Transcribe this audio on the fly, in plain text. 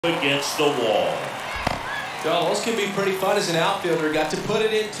Against the wall. Well, those can be pretty fun as an outfielder. Got to put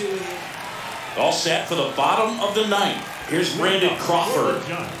it into. All set for the bottom of the ninth. Here's Brandon Crawford.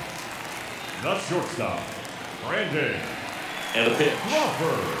 The shortstop, Brandon. And the pitch.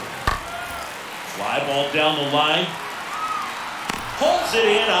 Crawford. Fly ball down the line. Pulls it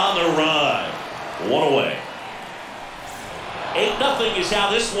in on the run. One away. 8-0 is how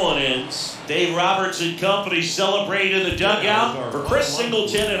this one ends. Dave Roberts and company celebrate in the dugout. For Chris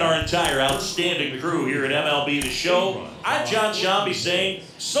Singleton and our entire outstanding crew here at MLB The Show, I'm John Shambi saying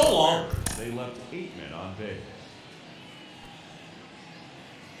so long. They left 8 men on base.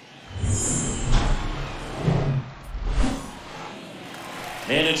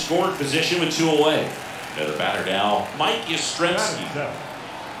 And in scoring position with 2 away. Another batter now, Mike Yastrzemski.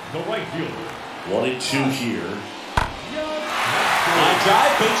 The right fielder. 1-2 here. Line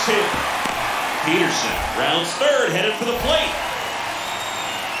drive, base hit. Peterson rounds third, headed for the plate.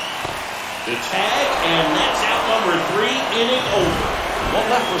 The tag, and that's out number 3, inning over. One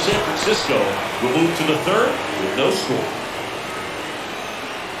left for San Francisco. We'll move to the third with no score.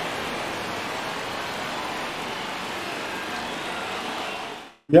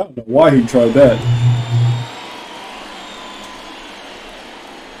 Yeah, I don't know why he tried that.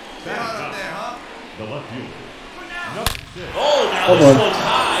 The left fielder. Oh, now this one's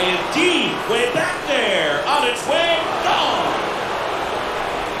high and deep. Way back there. On its way. Gone.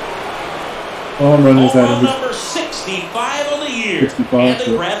 Home run is Home run number 65 on the year. 65. And they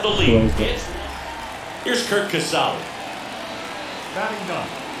grab the lead. Here's Kurt Casale. Batting 9.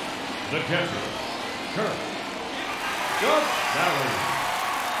 The catcher, Kurt Casale.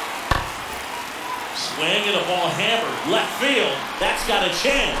 Swing and a ball hammered. Left field. That's got a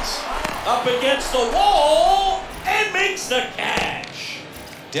chance. Up against the wall. And makes the catch.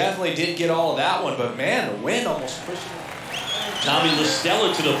 Definitely did get all of that one, but man, the wind almost pushed it. Tommy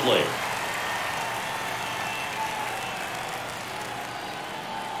LaStella to the plate.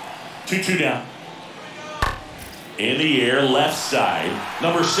 Two down. In the air, left side.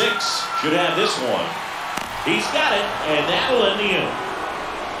 Number 6 should have this one. He's got it, and that'll end the inning.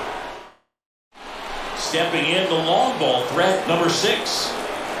 Stepping in, the long ball threat, number 6.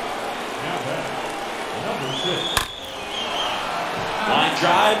 Line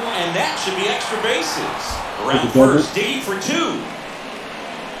drive, and that should be extra bases. Around first, digging for 2.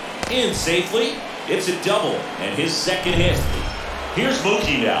 In safely, it's a double, and his second hit. Here's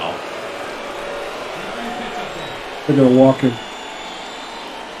Mookie now. They're going to walk him.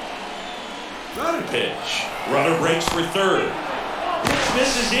 Pitch. Runner breaks for third. Pitch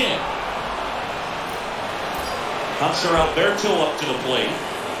misses in. Hunter Alberto up to the plate.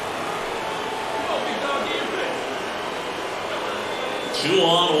 2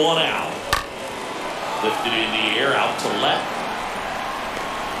 on, 1 out. Lifted in the air, out to left.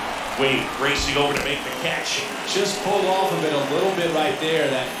 Wade racing over to make the catch. Just pulled off of it a little bit right there.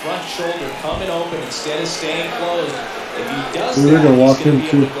 That front shoulder coming open instead of staying closed. If he does that, he's going to be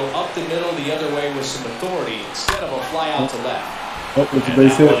able to go up the middle the other way with some authority instead of a fly out to left. Oh, it's a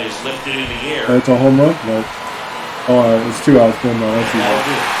base hit. One is lifted in the air. It's a home run? No. Oh, it's 2 outs. No, that's easy.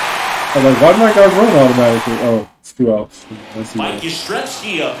 I was like, why did my guy run automatically? Oh, it's 2 outs. Mike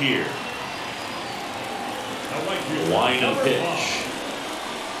Yastrzemski up here. The wind and pitch.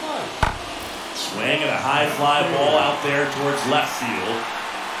 Swing and a high fly ball out there towards left field.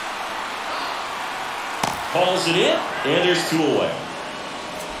 Calls it in, and there's 2 away.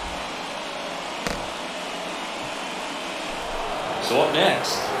 So up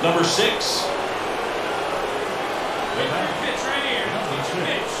next, number 6. Pitch right here.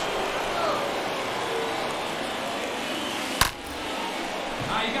 Pitch.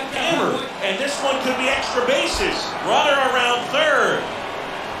 Hammered, and this one could be extra bases. Runner around third.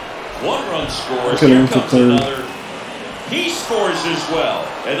 1 run scores. Here comes another. He scores as well,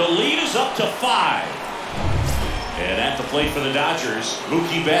 and the lead is up to 5. And at the plate for the Dodgers,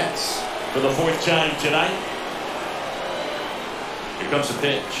 Mookie Betts for the 4th time tonight. Here comes the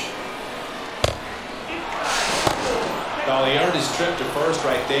pitch. Well, he earned his trip to first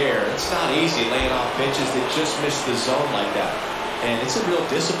right there. It's not easy laying off pitches that just miss the zone like that. And it's a real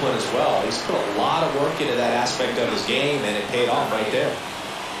discipline as well. He's put a lot of work into that aspect of his game, and it paid off right there.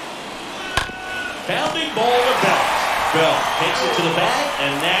 Pounding ball to Belt. Belt takes it to the bag,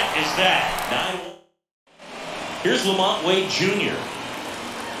 and that is that. 9-1. Here's Lamont Wade Jr.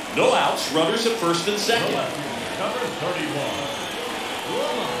 No outs, runners at first and second. Number 31.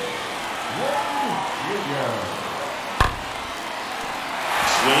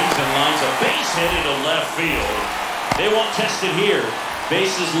 Swings and lines a base hit into left field. They won't test it here.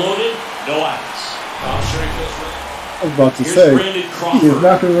 Bases loaded, no outs. I'm sure he feels right. I was about to say, he is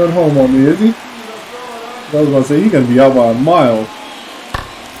not going to run home on me, is he? I was about to say, he's going to be out by a mile.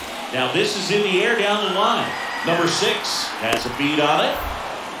 Now this is in the air down the line. Number 6 has a beat on it.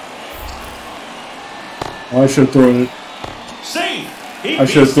 Oh, I should have thrown it. Safe. I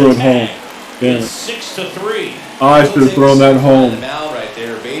should have thrown it home. Damn it. 6-3. I should have thrown that home. Out right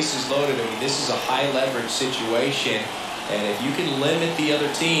there, bases loaded. I mean, this is a high leverage situation, and if you can limit the other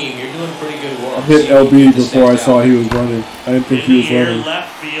team, you're doing pretty good work. I hit LB before I saw he was running. I didn't think he was running.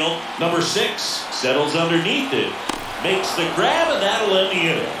 Left field. Number 6 settles underneath it, makes the grab, and that'll end the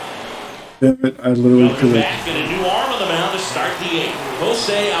inning. Damn it! I literally could have. Back and a new arm on the mound to start the 8th.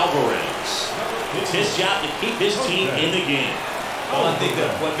 Jose Alvarez. It's his job to keep his team in the game. Well, I think that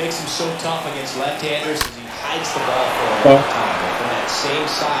what makes him so tough against left-handers is he hides the ball for a long time. And from that same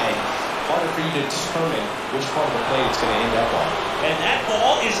side, harder for you to determine which part of the plate it's going to end up on. And that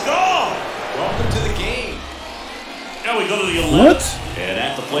ball is gone. Welcome to the game. Now we go to the 11th. What? And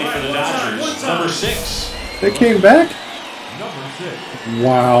at the plate for the Dodgers, number 6. They came back? Number 6.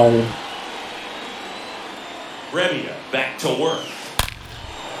 Wow. Revia back to work.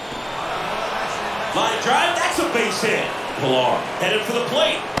 Line drive, that's a base hit. Pilar headed for the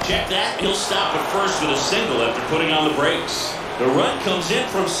plate. Check that. He'll stop at first with a single after putting on the brakes. The run comes in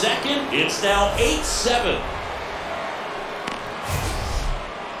from second. It's now 8-7.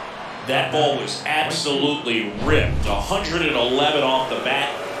 That ball was absolutely ripped. 111 off the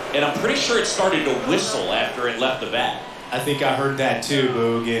bat. And I'm pretty sure it started to whistle after it left the bat. I think I heard that too,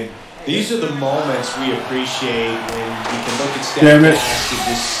 Boog. And these are the moments we appreciate when we can look at stats and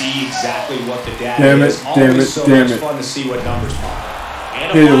just see exactly what the data is. Always so much fun to see what numbers pop.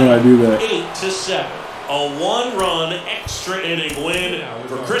 And I hate it when I do that. 8-7. A 1-run extra inning win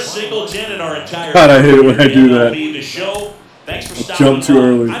for Chris Singleton and our entire God, I hate it when I do that. The show. Thanks for stopping Jump too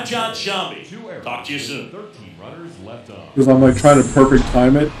early. I'm John Shambi. Talk to you soon. 13 runners left on. Because I'm like trying to perfect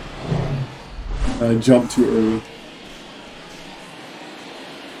time it. And I jump too early.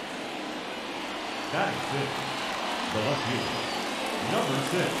 Batting 6. The left fielder. Number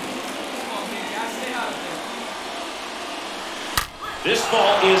 6. This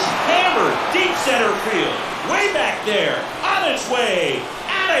ball is hammered deep center field. Way back there. On its way.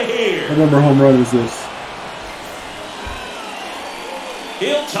 Out of here. What number home run is this?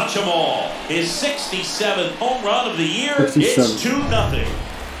 He'll touch them all. His 67th home run of the year. 67. It's 2-0.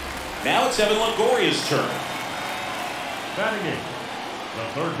 Now it's Evan Longoria's turn. Batting 8. The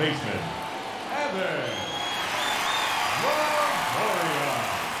third baseman. Evan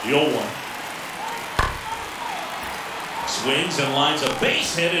Longoria. The old one. Swings and lines a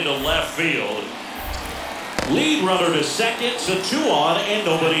base hit into left field. Lead runner to second, so 2 on and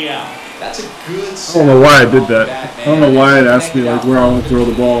nobody out. That's a good I don't know why I did that. I don't know why it asked me like where I want to throw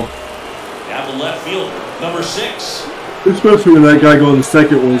the ball. Now the left fielder, number 6. Especially when that guy going to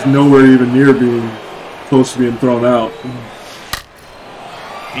second was nowhere even near being close to being thrown out.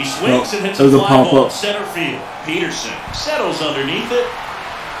 He swings and hits a fly ball in center field. Peterson settles underneath it.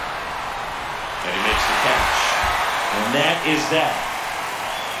 And he makes the catch. And that is that.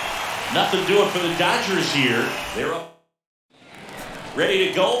 Nothing doing for the Dodgers here. They're up. Ready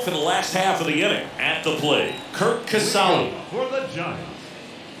to go for the last half of the inning. At the plate, Kirk Casale. For the Giants.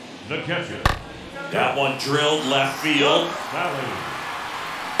 The catcher. That one drilled left field. Valley.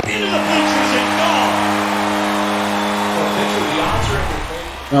 Into the bleachers and gone.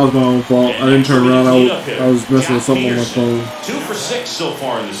 That was my own fault. I didn't turn around. I was messing with something on my phone. 2 for 6 so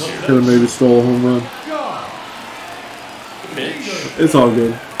far this year. Could have maybe stole a home run. Pitch. It's all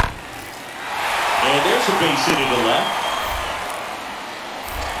good. And there's a base hit into left.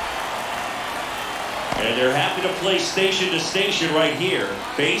 And they're happy to play station to station right here.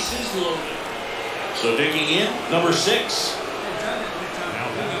 Bases loaded. So digging in, number 6.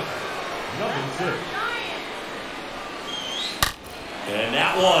 Number 6. And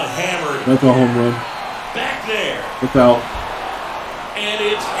that one hammered. That's a home run. Back there. Without. And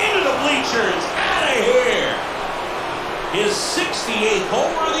it's into the bleachers. Out of here. His 68th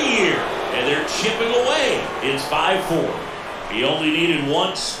homer of the year. And they're chipping away. It's 5-4. He only needed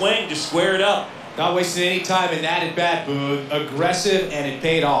one swing to square it up. Not wasting any time in that at bat, Boog. Aggressive, and it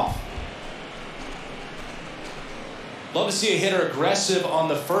paid off. Love to see a hitter aggressive on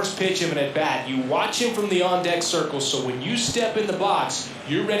the first pitch of an at-bat. You watch him from the on-deck circle, so when you step in the box,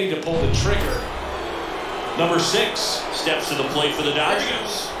 you're ready to pull the trigger. Number 6 steps to the plate for the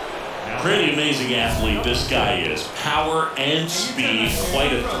Dodgers. Pretty amazing athlete this guy is. Power and speed,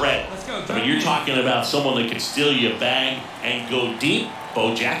 quite a threat. I mean, you're talking about someone that can steal you a bag and go deep.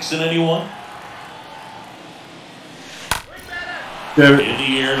 Bo Jackson, anyone? Damn it. In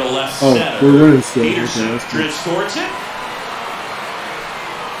the air to left Oh, center. we're winning still. Peterson Okay, that's drifts towards it.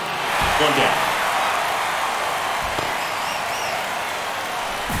 One down.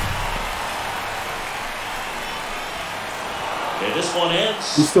 And this one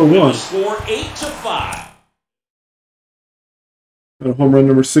ends. He still with won. the score 8-5. And home run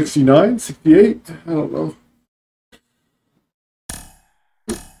number 69, 68? I don't know.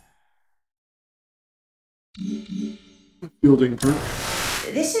 Fielding hurt.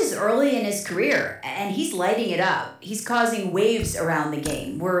 This is early in his career, and he's lighting it up. He's causing waves around the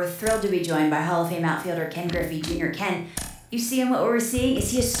game. We're thrilled to be joined by Hall of Fame outfielder Ken Griffey Jr. Ken, you seeing what we're seeing?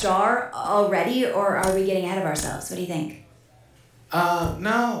 Is he a star already, or are we getting ahead of ourselves? What do you think?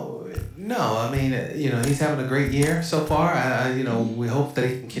 No. I mean, he's having a great year so far. We hope that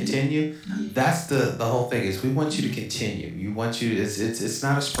he can continue. That's the whole thing is we want you to continue. We want you. It's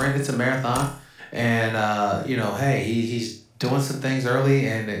not a sprint. It's a marathon. And hey, he's doing some things early,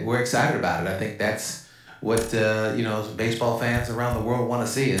 and we're excited about it. I think that's what baseball fans around the world want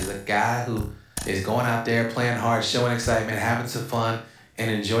to see is a guy who is going out there playing hard, showing excitement, having some fun,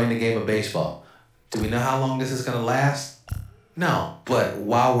 and enjoying the game of baseball. Do we know how long this is going to last? No, but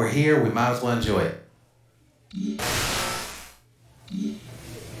while we're here, we might as well enjoy it.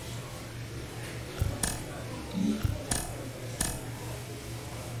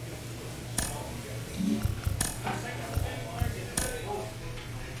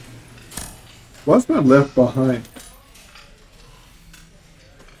 Why's not left behind?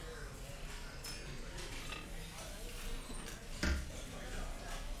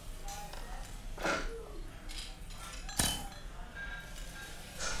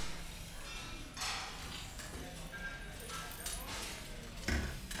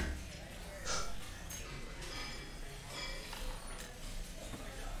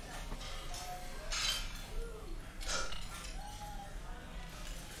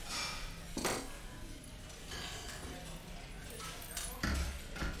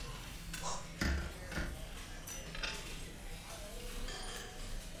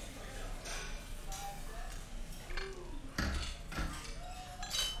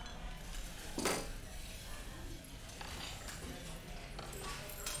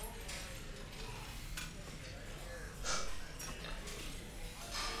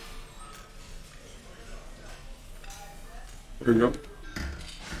 There we go.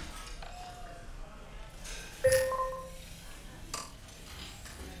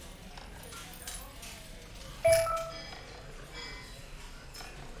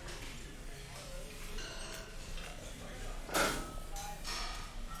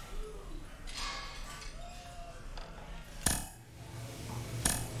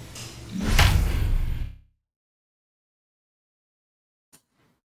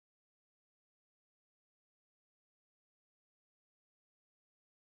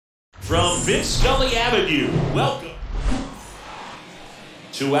 From Vince Scully Avenue, welcome.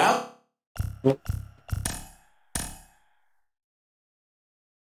 2 out. Oh.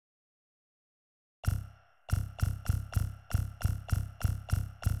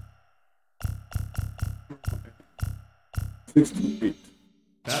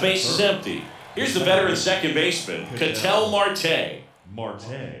 Space is empty. Here's the veteran second baseman, Ketel Marte.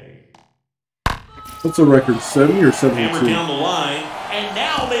 What's the record, 70 or 72? Hammer down the line, and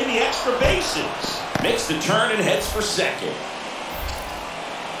now maybe extra bases. Makes the turn and heads for second.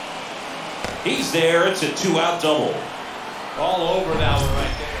 He's there. It's a 2-out double. All over that one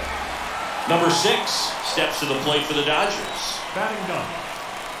right there. Number 6 steps to the plate for the Dodgers. Batting gun.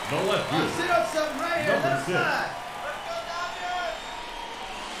 The left field. Sit up something right here, Number left 6. side.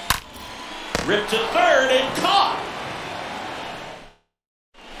 Ripped to third and caught.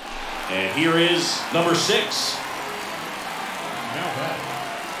 And here is number 6. Now batting.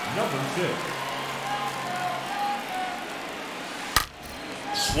 Number 6.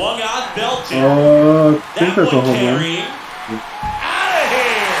 Swung on, belted. I think That that's a one home run. carrying. Out of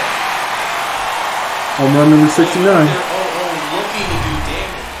here. Home run number 69. They're looking to do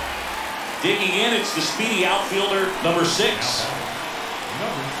damage. Digging in, it's the speedy outfielder, number 6.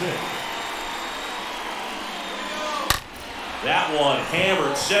 Number 6. That one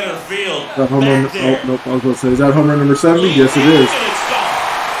hammered center field. That home run, Back there. oh, nope, I was going to say, is that home run number 70? Yes, it is. And it's gone.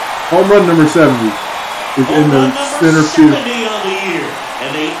 Home run number 70 is in Home the run number center 70 field. on the year.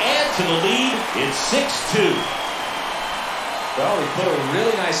 And they add to the lead. It's 6-2. Well, he put a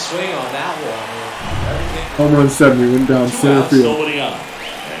really nice swing on that one. Home run 70 went down 2 center outs, field. nobody on.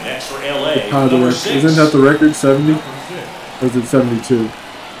 And next for LA, The number record. 6. Isn't that the record, 70? Number 6. Or is it 72?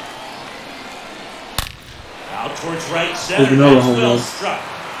 Out towards right center. There's another That's home well run. struck.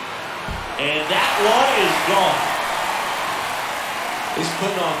 And that one is gone. He's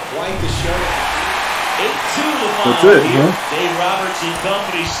putting on quite the show. 8-2 the final. That's it, here. huh? Dave Roberts and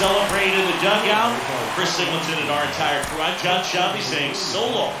company celebrated in the dugout. Chris Singleton and our entire crew. I'm John Shelby saying so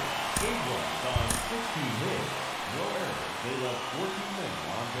long. On 16 hits, no errors. They left 14 men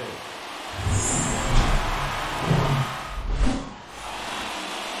on base.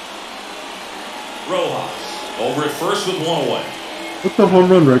 Rojas over at first with one away. What's the home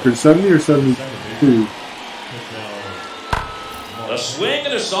run record? 70 or 72? A swing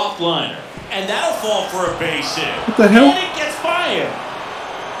and a soft liner. And that'll fall for a base hit. What the hell? And it gets by him.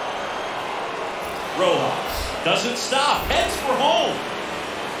 Rojas doesn't stop. Heads for home.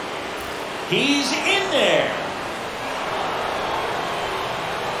 He's in there.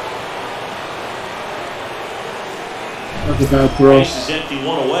 That's a bad throw. Base is empty,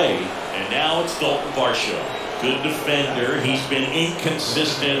 one away. And now it's Dalton Varsho. Good defender. He's been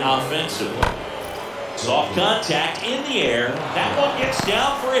inconsistent offensively. Soft contact in the air. That one gets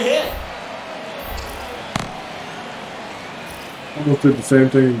down for a hit. Almost did the same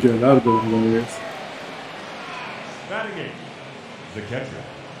thing again. That would have been hilarious. Batting eight, the catcher,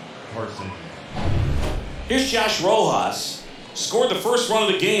 Carson. Here's Josh Rojas. Scored the first run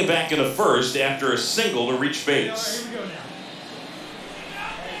of the game back in the first after a single to reach base. Here we go now.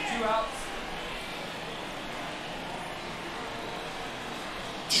 2 outs.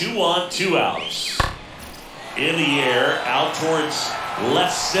 2 on, 2 outs. In the air, out towards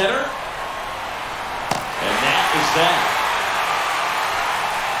left center. And that is that.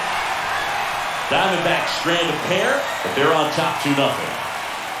 Diamondbacks strand a pair, but they're on top 2-0.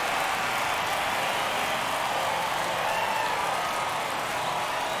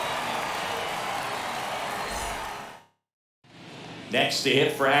 Next to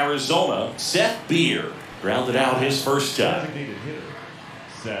hit for Arizona, Seth Beer. Grounded out his first time. Designated hitter,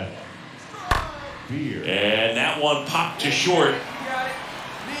 Seth Beer. And that one popped to short.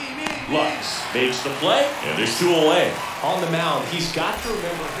 Lux makes the play, and there's 2 away. On the mound, he's got to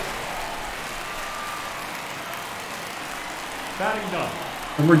remember. Batting none.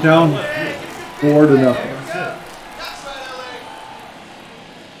 And we're down 4-0.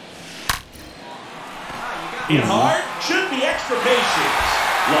 Hit hard, should be extra bases.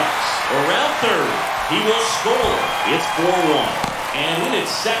 Lux around third. He will score. It's 4-1. And in at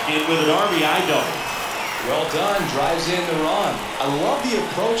second with an RBI double. Well done, drives in the run. I love the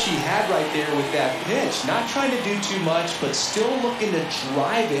approach he had right there with that pitch. Not trying to do too much, but still looking to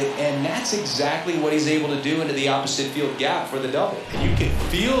drive it, and that's exactly what he's able to do into the opposite field gap for the double. And you can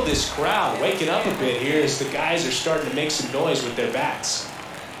feel this crowd waking up a bit here as the guys are starting to make some noise with their bats.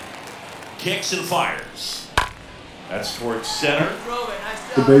 Kicks and fires. That's towards center.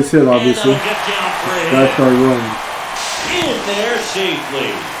 The base hit, obviously. And that'll get down for a hit. That's our run. In there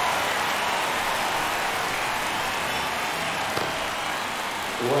safely.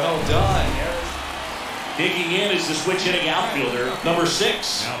 Well done. Digging in is the switch hitting outfielder, number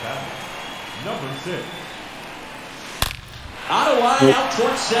 6. Now batting, number 6. Out of line, out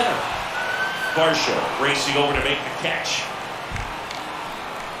towards center. Varsho racing over to make the catch.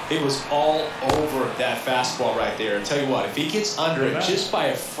 It was all over that fastball right there. And tell you what, if he gets under it just by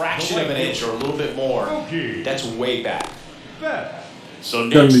a fraction of an inch or a little bit more, that's way back. So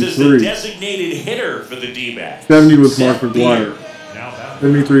next is the 73. designated hitter for the D-backs. 70 was Mark McGuire.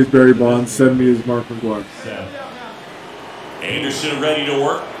 73 is Barry Bonds. 70 is Mark McGuire. Anderson ready to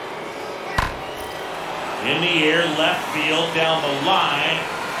work. In the air, left field, down the line.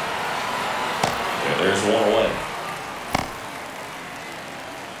 And there's 1 away.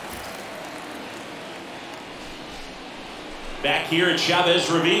 Back here at Chavez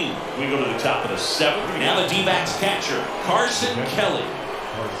Ravine. We go to the top of the 7th. Now the D-backs catcher, Carson Kelly.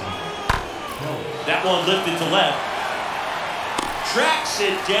 That one lifted to left. Tracks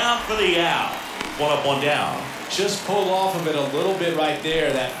it down for the out. 1 up, 1 down. Just pull off of it a little bit right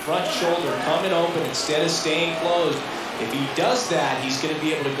there. That front shoulder coming open instead of staying closed. If he does that, he's going to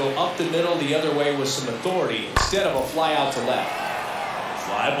be able to go up the middle the other way with some authority instead of a fly out to left.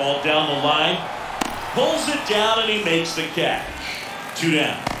 Fly ball down the line. Pulls it down and he makes the catch. 2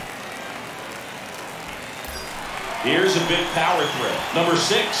 down. Here's a big power threat. Number 6.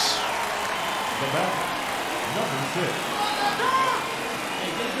 The batter, number 6.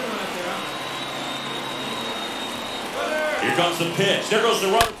 Here comes the pitch. There goes the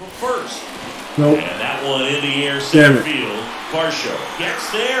runner from first. Nope. And that one in the air, center field. Varsho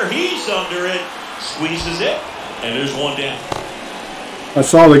gets there. He's under it. Squeezes it. And there's 1 down. I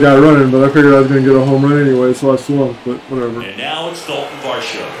saw the guy running, but I figured I was going to get a home run anyway, so I swung, but whatever. And now it's Dalton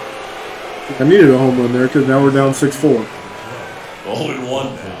Varsho. I needed a home run there because now we're down 6-4.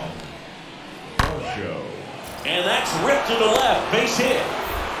 0-1 now. Varsho. And that's ripped to the left. Base hit.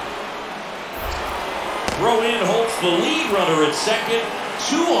 Throw in holds the lead runner at second.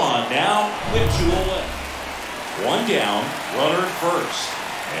 2 on now with 2 away. 1 down, runner at first.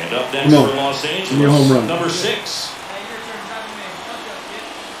 And up next for Los Angeles, number 6.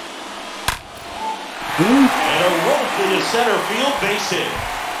 And a rope into center field, base hit.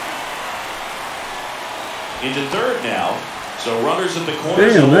 Into third now. So runners at the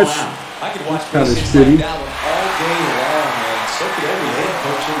corners. Damn, that's I could watch kind of base hits shitty. like that one all day long, man. So could every head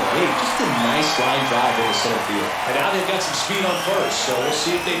coach in the league. Just a nice line drive into center field. And now they've got some speed on first, so we'll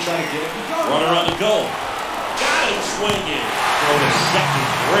see if they try to get it. Runner on the go. Got him swinging. Throw to second.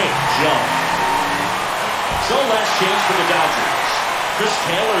 Great jump. So last chance for the Dodgers. Chris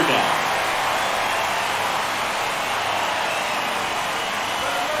Taylor now.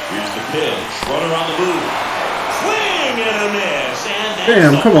 Here's the pitch. Runner on the move. Swing and a miss. And that's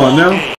damn, come on now.